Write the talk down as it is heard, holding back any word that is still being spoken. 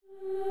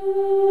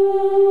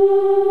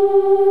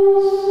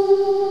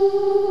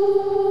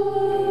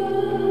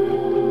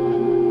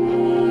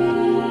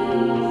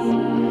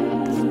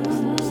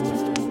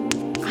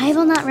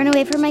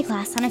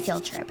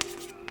field trip.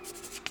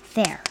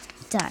 There,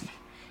 done.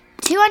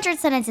 200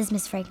 sentences,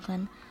 Miss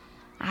Franklin.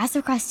 As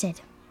requested.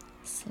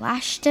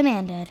 /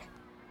 demanded.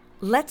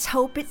 Let's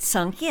hope it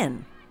sunk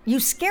in. You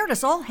scared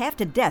us all half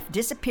to death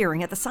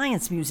disappearing at the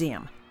Science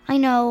Museum. I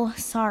know,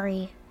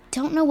 sorry.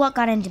 Don't know what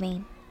got into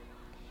me.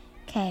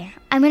 Okay,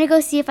 I'm gonna go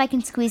see if I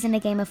can squeeze in a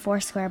game of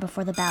Foursquare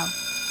before the bell.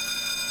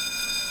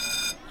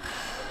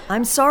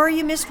 I'm sorry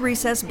you missed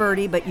recess,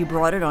 Birdie, but you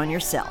brought it on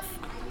yourself.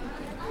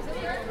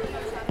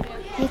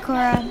 Hey,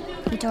 Cora.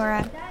 Hey,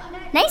 Dora.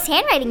 Nice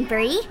handwriting,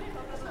 Birdie.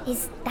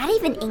 Is that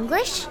even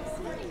English?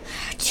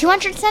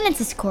 200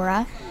 sentences,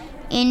 Cora.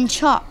 In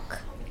chalk.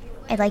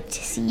 I'd like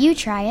to see you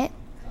try it.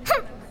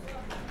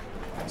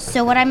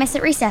 So what'd I miss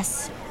at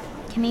recess?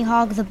 Can we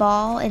hog the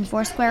ball in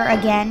Foursquare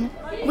again?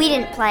 We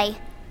didn't play.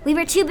 We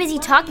were too busy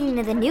talking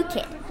to the new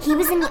kid. He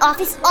was in the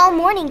office all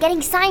morning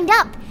getting signed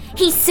up.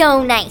 He's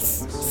so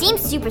nice.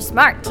 Seems super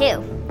smart,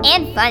 too.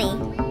 And funny.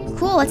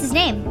 Cool, what's his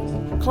name?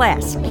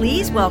 Class,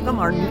 please welcome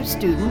our new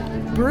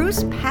student,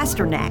 Bruce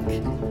Pasternak.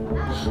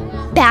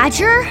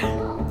 Badger?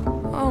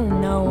 Oh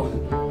no.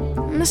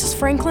 Mrs.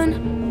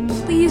 Franklin,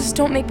 please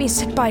don't make me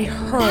sit by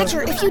her.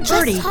 Badger, if you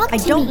just Birdie, talk to I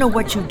don't me. know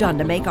what you've done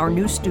to make our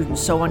new student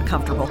so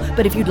uncomfortable,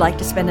 but if you'd like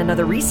to spend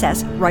another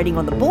recess writing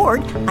on the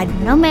board,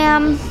 No,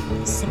 ma'am.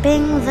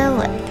 Sipping the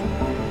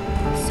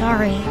lip.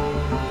 Sorry.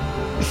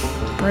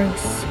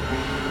 Bruce,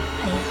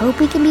 I hope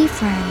we can be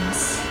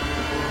friends.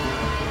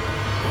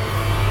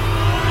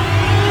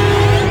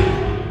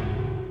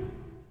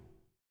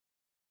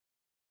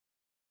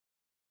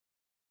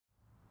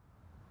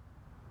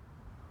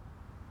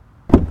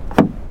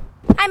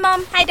 Hi,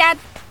 Mom. Hi, Dad.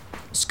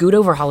 Scoot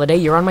over, Holiday.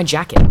 You're on my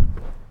jacket.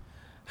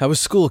 How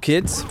was school,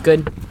 kids?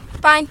 Good.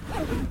 Fine.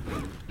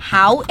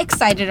 How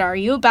excited are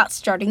you about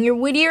starting your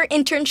Whittier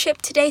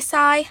internship today,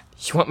 Cy?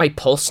 You want my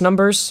pulse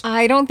numbers?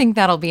 I don't think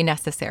that'll be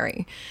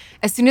necessary.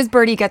 As soon as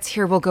Birdie gets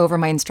here, we'll go over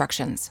my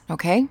instructions,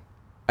 okay?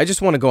 I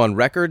just want to go on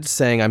record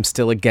saying I'm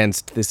still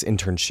against this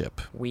internship.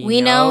 We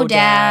know,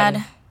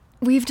 Dad.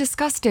 We've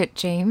discussed it,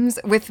 James.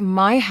 With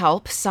my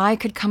help, Cy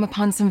could come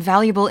upon some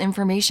valuable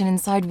information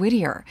inside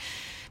Whittier.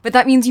 But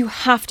that means you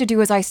have to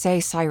do as I say,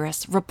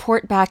 Cyrus.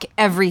 Report back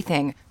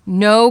everything.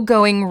 No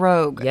going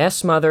rogue.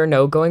 Yes, Mother.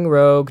 No going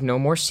rogue. No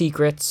more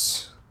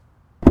secrets.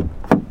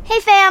 Hey,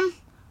 fam.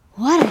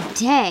 What a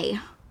day.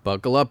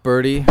 Buckle up,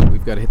 Birdie.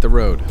 We've got to hit the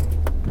road.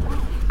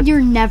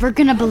 You're never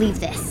gonna believe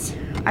this.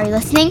 Are you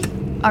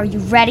listening? Are you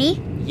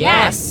ready?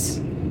 Yes!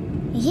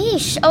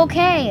 Yeesh,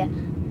 okay.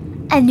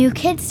 A new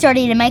kid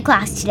started in my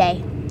class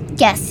today.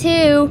 Guess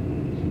who?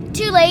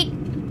 Too late.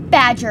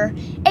 Badger,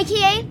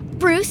 aka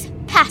Bruce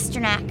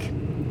Pasternak.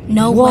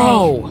 No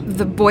Whoa! way.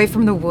 The boy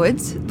from the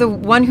woods? The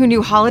one who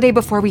knew Holiday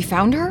before we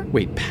found her?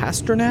 Wait,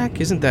 Pasternak?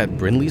 Isn't that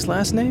Brinley's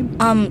last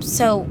name?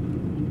 So,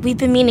 we've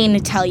been meaning to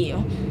tell you.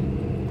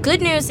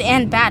 Good news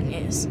and bad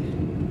news.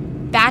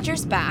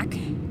 Badger's back,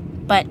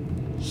 but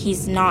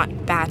he's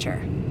not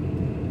Badger.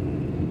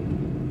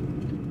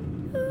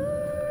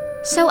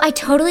 So I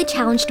totally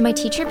challenged my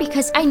teacher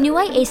because I knew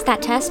I aced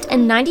that test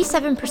and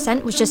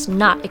 97% was just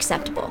not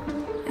acceptable.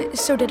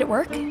 So did it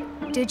work?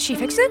 Did she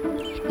fix it?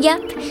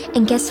 Yep,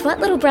 and guess what,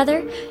 little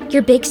brother?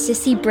 Your big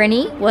sissy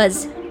Brinny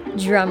was,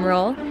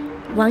 drumroll,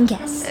 one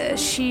guess.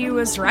 She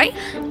was right?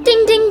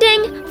 Ding, ding,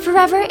 ding,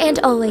 forever and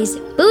always.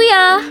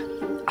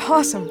 Booyah!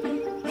 Awesome.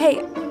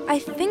 Hey, I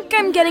think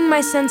I'm getting my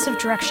sense of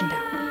direction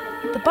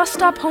down. The bus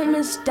stop home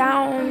is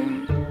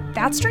down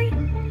that street?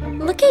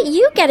 Look at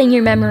you getting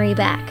your memory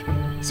back.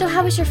 So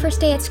how was your first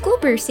day at school,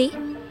 Brucey?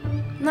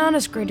 Not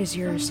as great as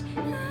yours.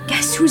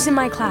 Guess who's in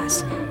my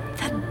class?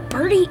 That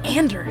Birdie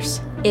Anders.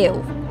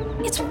 Ew.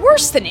 It's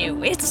worse than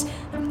ew. It's...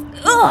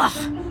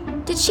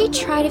 ugh! Did she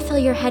try to fill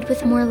your head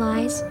with more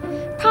lies?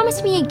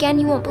 Promise me again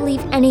you won't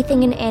believe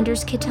anything an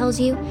Anders kid tells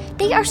you.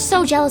 They are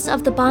so jealous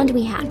of the bond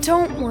we have.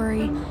 Don't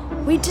worry.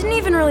 We didn't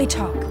even really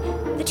talk.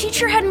 The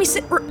teacher had me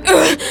sit...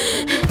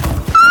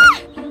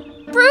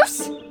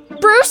 Bruce?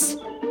 Bruce?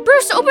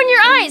 Bruce, open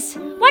your eyes!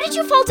 Why did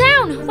you fall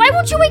down? Why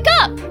won't you wake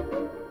up?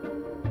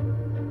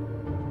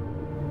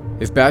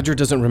 If Badger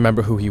doesn't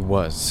remember who he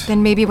was,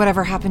 Then maybe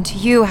whatever happened to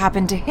you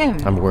happened to him.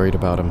 I'm worried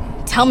about him.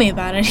 Tell me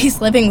about it.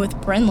 He's living with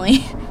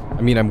Brinley.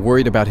 I mean, I'm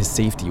worried about his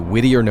safety.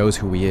 Whittier knows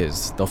who he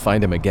is. They'll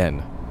find him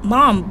again.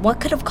 Mom, what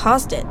could have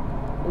caused it?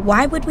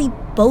 Why would we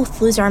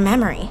both lose our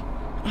memory?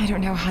 I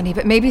don't know, honey,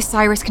 but maybe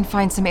Cyrus can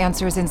find some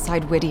answers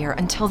inside Whittier.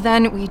 Until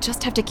then, we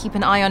just have to keep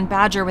an eye on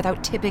Badger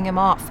without tipping him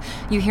off.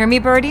 You hear me,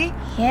 Birdie?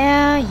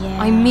 Yeah.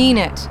 I mean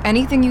it.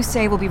 Anything you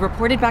say will be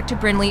reported back to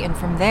Brinley, and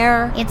from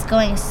there... It's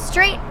going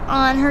straight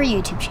on her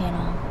YouTube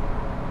channel.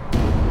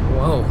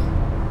 Whoa.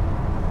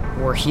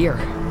 We're here.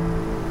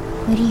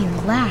 Whittier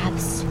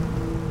Labs.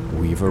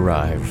 We've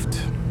arrived.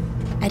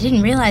 I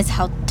didn't realize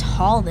how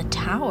tall the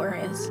tower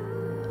is.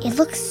 It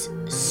looks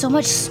so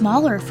much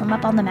smaller from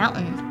up on the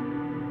mountain.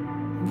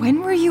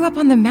 When were you up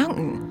on the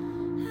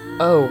mountain?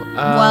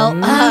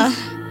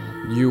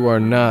 You are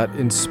not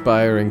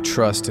inspiring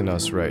trust in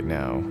us right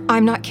now.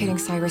 I'm not kidding,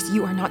 Cyrus.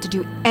 You are not to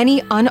do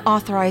any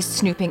unauthorized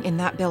snooping in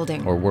that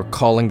building. Or we're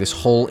calling this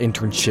whole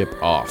internship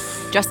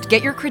off. Just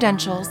get your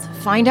credentials,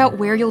 find out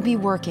where you'll be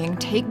working,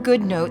 take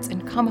good notes,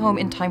 and come home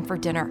in time for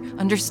dinner.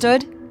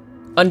 Understood?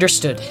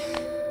 Understood.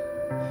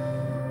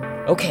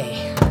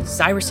 Okay,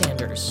 Cyrus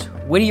Anders,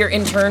 Whittier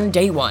intern,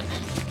 day 1.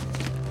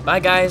 Bye,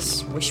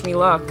 guys. Wish me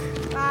luck.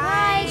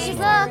 Bye. Good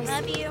luck.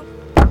 Love you.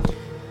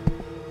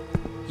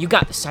 You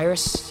got this,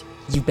 Cyrus.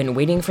 You've been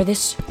waiting for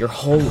this your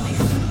whole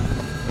life.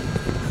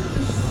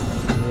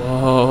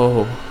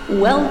 Whoa.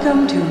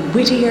 Welcome to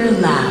Whittier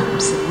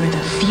Labs, where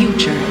the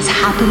future is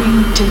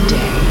happening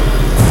today.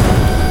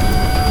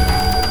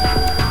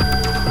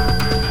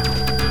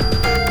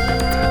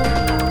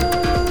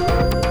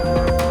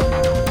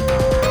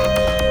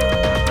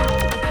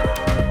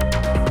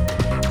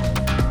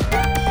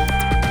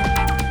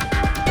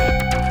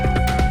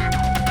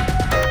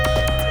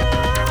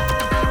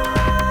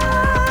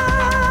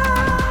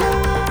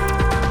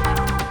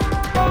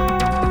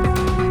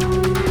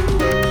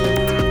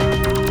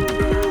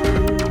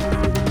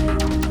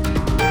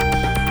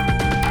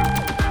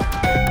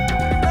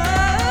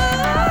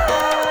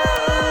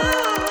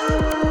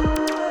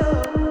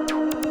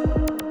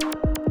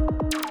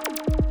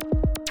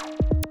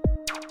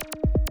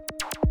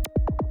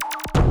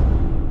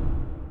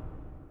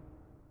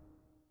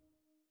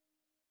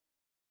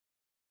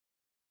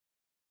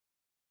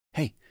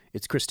 Hey,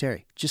 it's Chris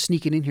Terry, just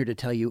sneaking in here to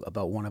tell you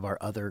about one of our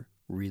other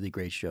really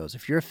great shows.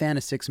 If you're a fan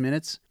of 6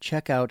 Minutes,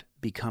 check out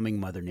Becoming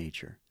Mother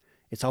Nature.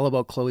 It's all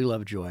about Chloe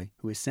Lovejoy,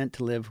 who is sent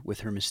to live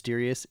with her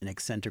mysterious and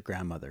eccentric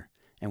grandmother.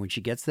 And when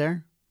she gets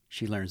there,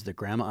 she learns that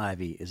Grandma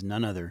Ivy is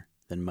none other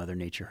than Mother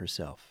Nature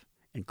herself.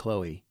 And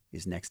Chloe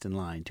is next in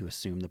line to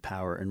assume the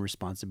power and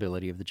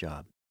responsibility of the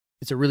job.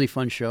 It's a really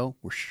fun show.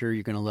 We're sure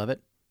you're going to love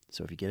it.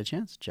 So if you get a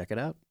chance, check it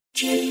out.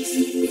 Give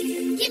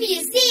me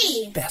a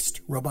Z!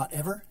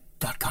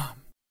 BestRobotEver.com